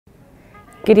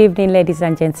Good evening, ladies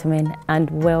and gentlemen, and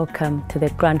welcome to the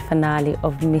grand finale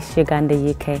of Miss Uganda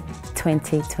UK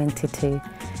 2022.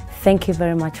 Thank you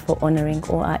very much for honouring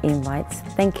all our invites.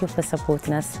 Thank you for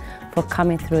supporting us, for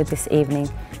coming through this evening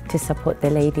to support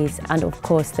the ladies and of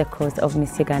course the cause of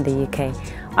Miss Uganda UK.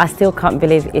 I still can't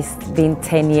believe it's been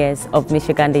 10 years of Miss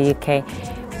Uganda UK,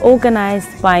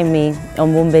 organised by me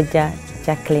on Mumbejja,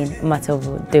 Jacqueline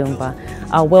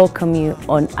M-Dumba. I welcome you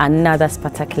on another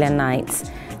spectacular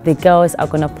night. The girls are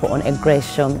going to put on a great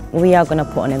show. We are going to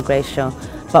put on a great show.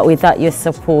 But without your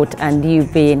support and you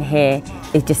being here,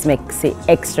 it just makes it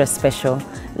extra special.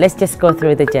 Let's just go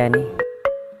through the journey.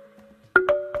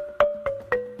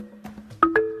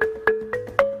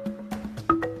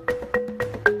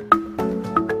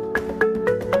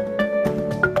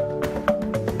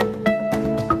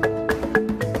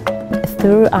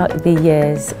 Throughout the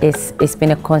years, it's been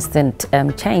a constant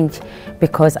change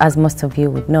because, as most of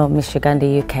you would know, Miss Uganda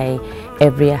UK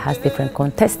every year has different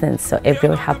contestants, so every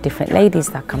year we have different ladies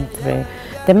that come through.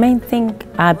 The main thing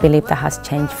I believe that has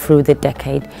changed through the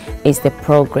decade is the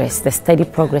progress, the steady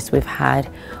progress we've had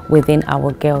within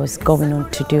our girls going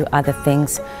on to do other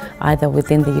things, either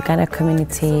within the Uganda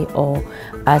community or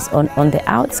as on the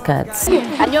outskirts.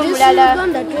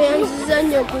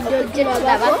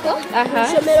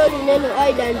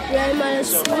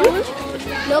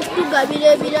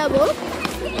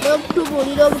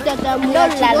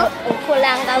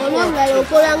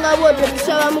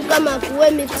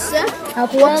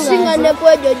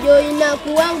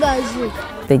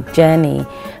 The journey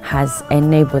has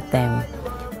enabled them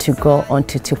to go on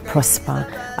to prosper.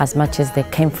 As much as they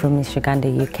came from Miss Uganda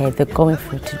UK, they're going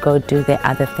through to go do their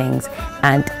other things,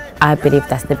 and I believe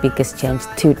that's the biggest change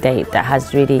to date that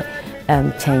has really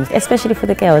changed, especially for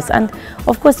the girls. And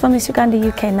of course for Miss Uganda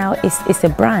UK now it's a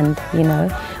brand, you know,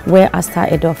 where I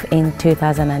started off in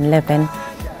 2011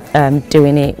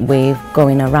 doing it with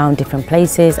going around different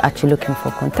places, actually looking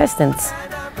for contestants.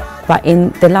 But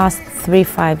in the last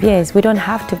 3-5 years, we don't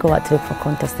have to go out to look for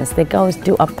contestants. The girls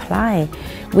do apply,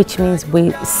 which means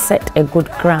we set a good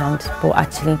ground for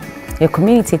actually your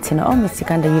community to know, oh, Miss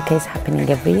Uganda UK is happening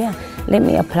every year. Let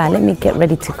me apply, let me get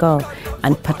ready to go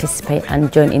and participate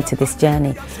and join into this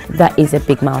journey. That is a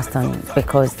big milestone,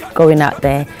 because going out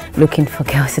there looking for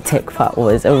girls to take part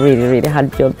was a really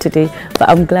hard job to do. But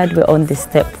I'm glad we're on this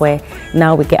step where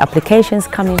now we get applications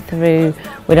coming through.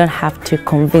 We don't have to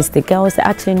convince the girls, they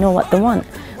actually know what they want.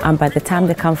 And by the time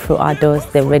they come through our doors,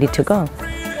 they're ready to go.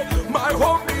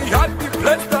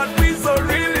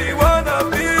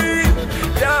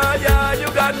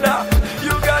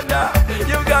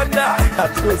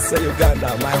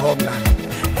 Uganda, my homeland.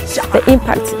 The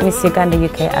impact Miss Uganda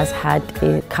UK has had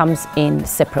comes in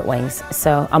separate ways.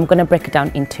 So I'm going to break it down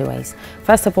in 2 ways.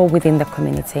 First of all, within the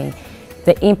community,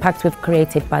 the impact we've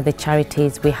created by the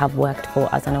charities we have worked for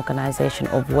as an organisation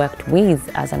or worked with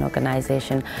as an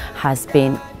organisation has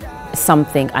been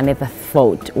something I never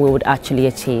thought we would actually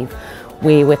achieve.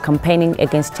 We were campaigning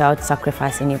against child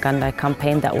sacrifice in Uganda, a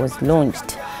campaign that was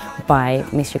launched by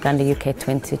Miss Uganda UK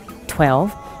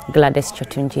 2012. Gladys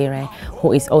Chotunjire,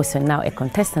 who is also now a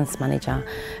contestants manager,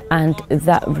 and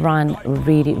that run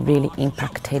really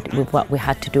impacted with what we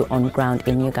had to do on ground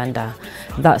in Uganda.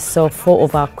 That saw 4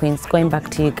 of our queens going back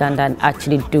to Uganda and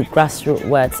actually do grassroots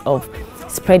works of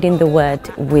spreading the word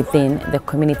within the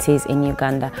communities in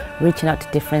Uganda, reaching out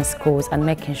to different schools and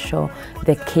making sure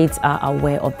the kids are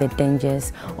aware of the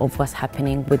dangers of what's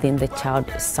happening within the child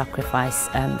sacrifice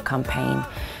campaign.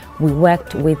 We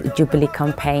worked with Jubilee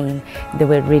campaign. They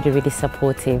were really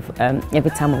supportive. Every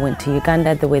time we went to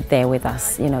Uganda, they were there with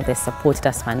us. You know, they supported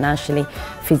us financially,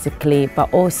 physically,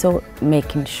 but also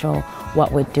making sure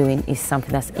what we're doing is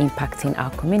something that's impacting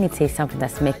our community, something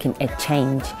that's making a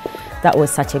change. That was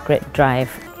such a great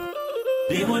drive.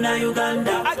 I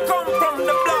come from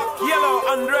the black, yellow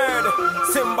and red,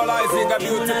 symbolizing a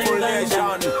beautiful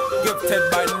nation, gifted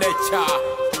by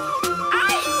nature.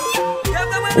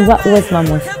 What was my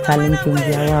most challenging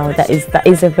year? Wow, that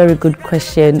is a very good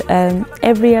question.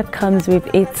 Every year comes with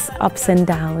its ups and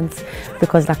downs,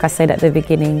 because like I said at the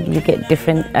beginning, you get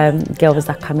different girls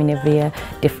that come in every year,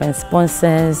 different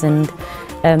sponsors, and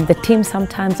the team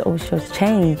sometimes also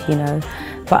change, you know.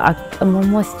 But my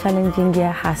most challenging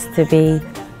year has to be,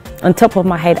 on top of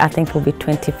my head, I think it will be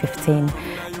 2015.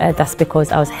 That's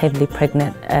because I was heavily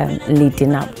pregnant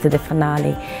leading up to the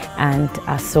finale, and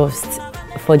I sourced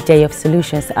for JF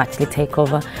Solutions to actually take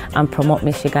over and promote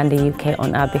Miss Uganda UK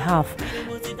on our behalf.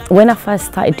 When I first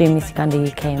started doing Miss Uganda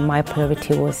UK, my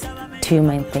priority was 2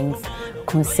 main things: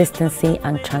 consistency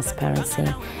and transparency.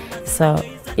 So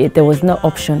there was no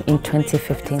option in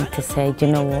 2015 to say, you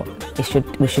know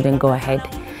what, we shouldn't go ahead.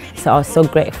 So I was so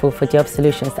grateful for Job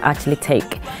Solutions to actually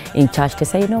take in charge to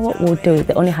say, you know what, we'll do.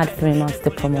 They only had 3 months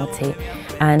to promote it.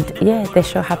 And yeah, the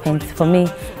show happened. For me,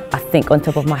 I think on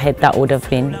top of my head, that would have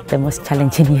been the most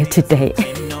challenging year to date.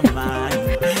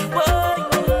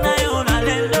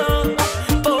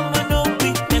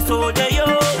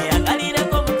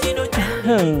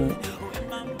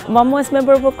 My most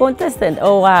memorable contestant?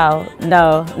 Oh wow,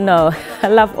 no, I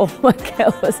love all my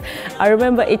girls. I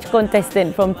remember each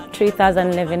contestant from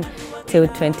 2011 till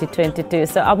 2022,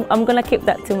 so I'm gonna keep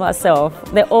that to myself.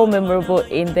 They're all memorable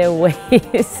in their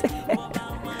ways.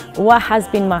 What has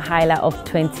been my highlight of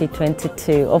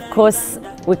 2022? Of course,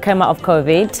 we came out of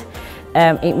COVID.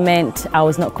 It meant I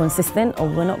was not consistent, or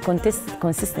we're not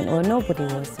consistent, or nobody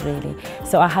was really.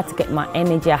 So I had to get my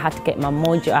energy, I had to get my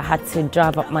mojo, I had to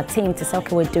drive up my team to say,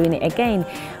 okay, we're doing it again.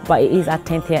 But it is our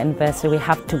 10th year anniversary, we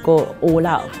have to go all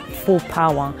out, full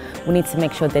power. We need to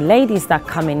make sure the ladies that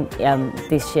come in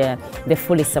this year, they're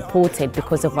fully supported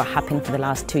because of what happened for the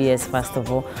last 2 years, first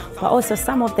of all. But also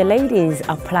some of the ladies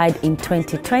applied in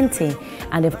 2020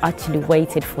 and they've actually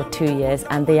waited for 2 years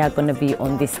and they are going to be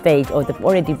on this stage, or they've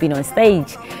already been on stage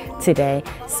today.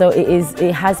 So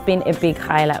it has been a big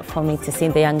highlight for me to see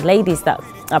the young ladies that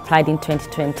applied in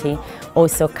 2020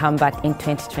 also come back in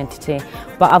 2022.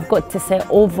 But I've got to say,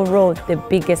 overall, the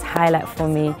biggest highlight for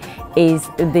me is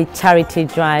the charity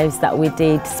drives that we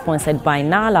did, sponsored by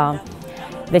NALA.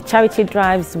 The charity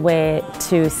drives were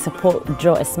to support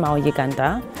Draw a Smile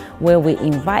Uganda, where we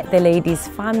invite the ladies,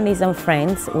 families and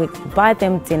friends, we buy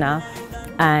them dinner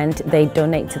and they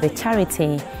donate to the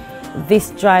charity.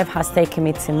 This drive has taken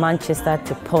me to Manchester,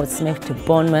 to Portsmouth, to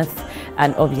Bournemouth,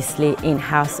 and obviously in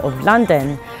House of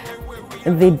London.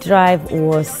 The drive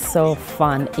was so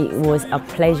fun. It was a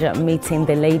pleasure meeting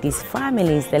the ladies'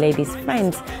 families, the ladies'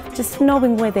 friends, just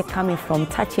knowing where they're coming from,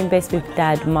 touching base with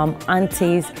dad, mum,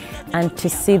 aunties, and to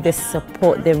see the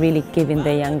support they're really giving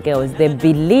the young girls, the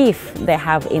belief they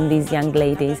have in these young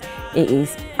ladies, it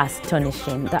is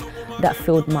astonishing. That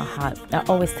filled my heart. I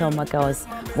always tell my girls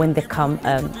when they come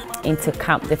into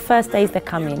camp, the first days they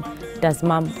come in, does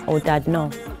mum or dad know?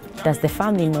 Does the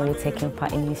family know you're taking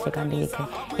part in Miss Uganda UK?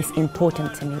 It's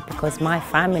important to me because my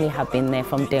family have been there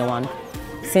from day one.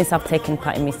 Since I've taken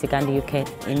part in Miss Uganda UK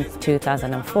in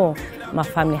 2004, my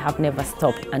family have never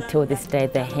stopped until this day.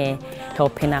 They're here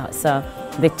helping out. So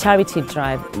the charity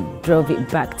drive drove it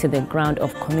back to the ground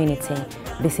of community.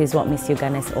 This is what Miss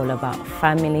Uganda is all about: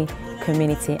 family,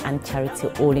 community and charity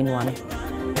all in one.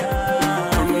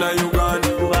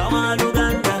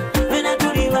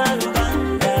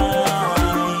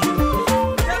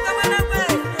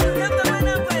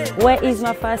 Where is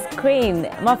my first queen?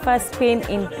 My first queen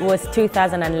was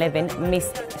 2011,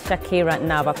 Miss Shakira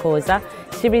Nabakoza.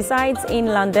 She resides in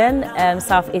London,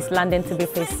 South East London to be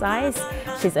precise.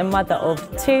 She's a mother of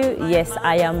 2. Yes,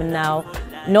 I am now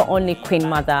not only queen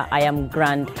mother, I am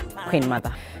grand queen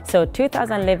mother. So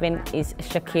 2011 is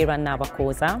Shakira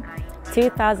Nabakoza.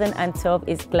 2012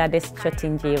 is Gladys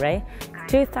Chotinjire.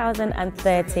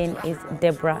 2013 is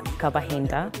Deborah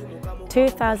Kabahinda.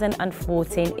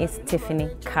 2014 is Tiffany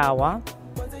Kawa.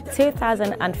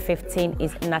 2015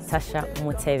 is Natasha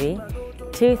Mutevi.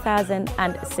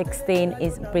 2016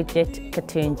 is Bridget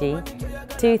Katunji.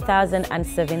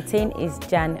 2017 is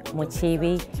Jan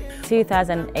Mochibi.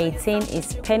 2018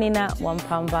 is Penina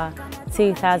Wampamba.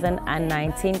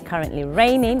 2019, currently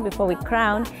reigning before we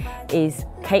crown, is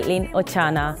Caitlin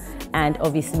Ochana. And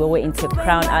obviously we're waiting to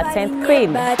crown our 10th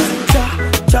queen.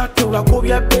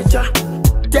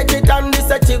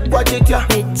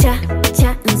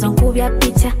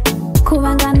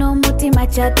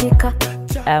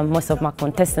 Most of my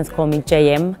contestants call me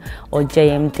JM or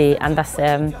JMD, and that's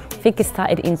I think it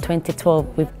started in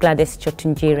 2012 with Gladys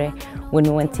Chotunjire. When we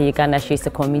went to Uganda, she used to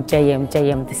call me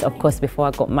JM. This of course before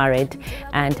I got married,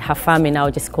 and her family now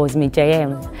just calls me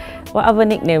JM. What other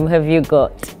nickname have you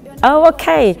got? Oh,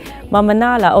 okay, Mama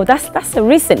Nala. Oh, that's a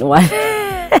recent one.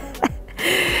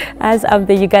 As I'm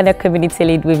the Uganda community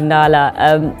lead with Nala,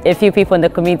 a few people in the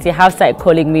community have started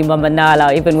calling me Mama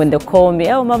Nala. Even when they call me,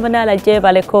 oh, Mama Nala,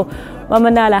 they call Mama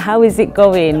Nala, how is it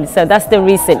going? So that's the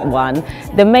recent one.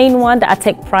 The main one that I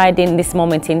take pride in this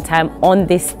moment in time on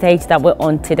this stage that we're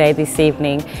on today, this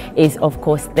evening, is of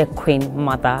course the Queen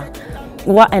Mother.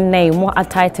 What a name, what a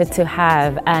title to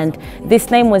have, and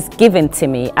this name was given to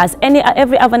me as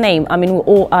every other name. I mean, we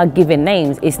all are given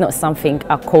names. It's not something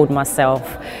I called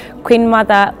myself. Queen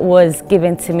Mother was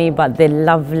given to me by the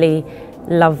lovely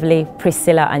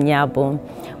Priscilla Anyabu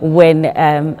when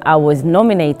I was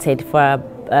nominated for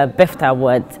BEFTA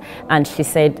Awards, and she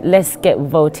said, let's get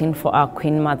voting for our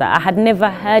Queen Mother. I had never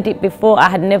heard it before. I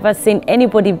had never seen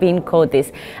anybody being called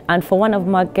this. And for one of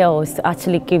my girls to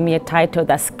actually give me a title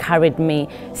that's carried me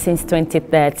since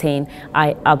 2013,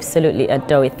 I absolutely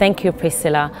adore it. Thank you,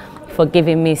 Priscilla, for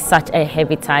giving me such a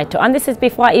heavy title. And this is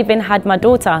before I even had my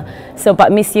daughter. So,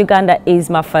 but Miss Uganda is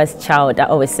my first child. I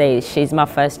always say she's my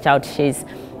first child. She's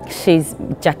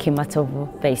Jackie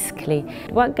Matovu, basically.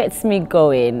 What gets me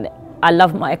going, I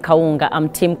love my Kaunga. I'm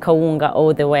Team Kaunga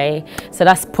all the way. So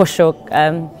that's posho.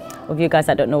 Of you guys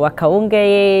that don't know what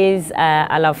Kaunga is,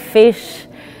 I love fish.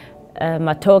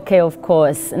 Matoke, of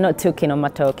course, not too keen on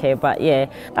matoke, but yeah,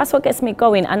 that's what gets me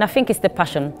going. And I think it's the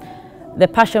passion. The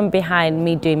passion behind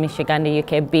me doing Miss Uganda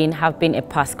UK, have been a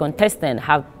past contestant,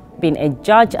 have been a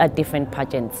judge at different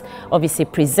pageants, obviously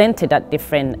presented at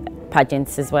different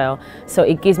pageants as well. So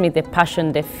it gives me the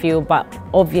passion, the feel, but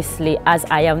obviously as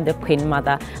I am the Queen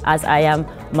Mother, as I am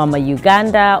Mama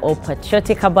Uganda or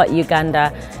patriotic about Uganda,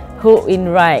 who in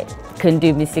right can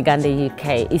do Miss Uganda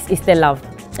UK? It's the love.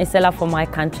 It's a love for my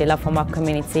country, love for my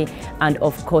community, and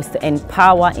of course to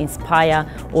empower, inspire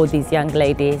all these young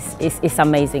ladies. It's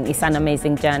amazing. It's an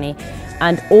amazing journey.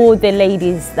 And all the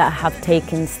ladies that have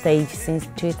taken stage since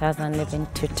 2011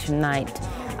 to tonight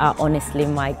are honestly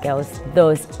my girls.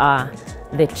 Those are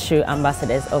the true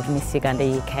ambassadors of Miss Uganda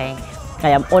UK. I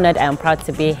am honored, I am proud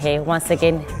to be here. Once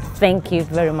again, thank you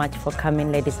very much for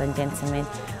coming, ladies and gentlemen.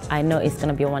 I know it's going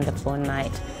to be a wonderful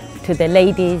night. To the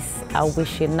ladies, I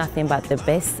wish you nothing but the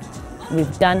best.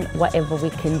 We've done whatever we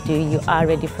can do. You are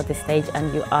ready for the stage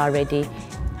and you are ready.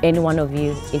 Any one of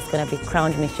you is going to be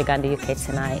crowned Miss Uganda UK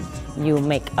tonight. You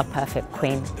make a perfect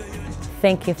queen.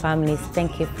 Thank you, families.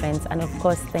 Thank you, friends. And of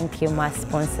course, thank you, my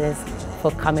sponsors,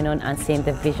 for coming on and seeing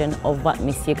the vision of what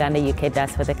Miss Uganda UK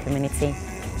does for the community.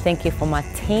 Thank you for my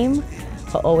team,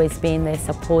 for always being there,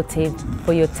 supportive,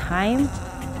 for your time,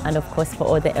 and of course, for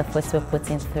all the efforts we're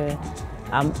putting through.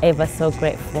 I'm ever so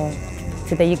grateful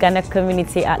to the Uganda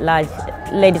community at large.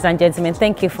 Ladies and gentlemen,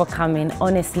 thank you for coming.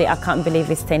 Honestly, I can't believe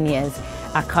it's 10 years.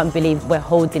 I can't believe we're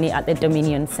holding it at the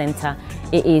Dominion Centre.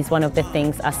 It is one of the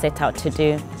things I set out to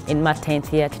do in my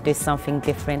 10th year, to do something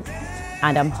different.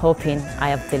 And I'm hoping I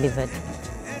have delivered.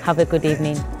 Have a good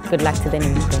evening. Good luck to the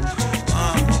new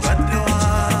queen.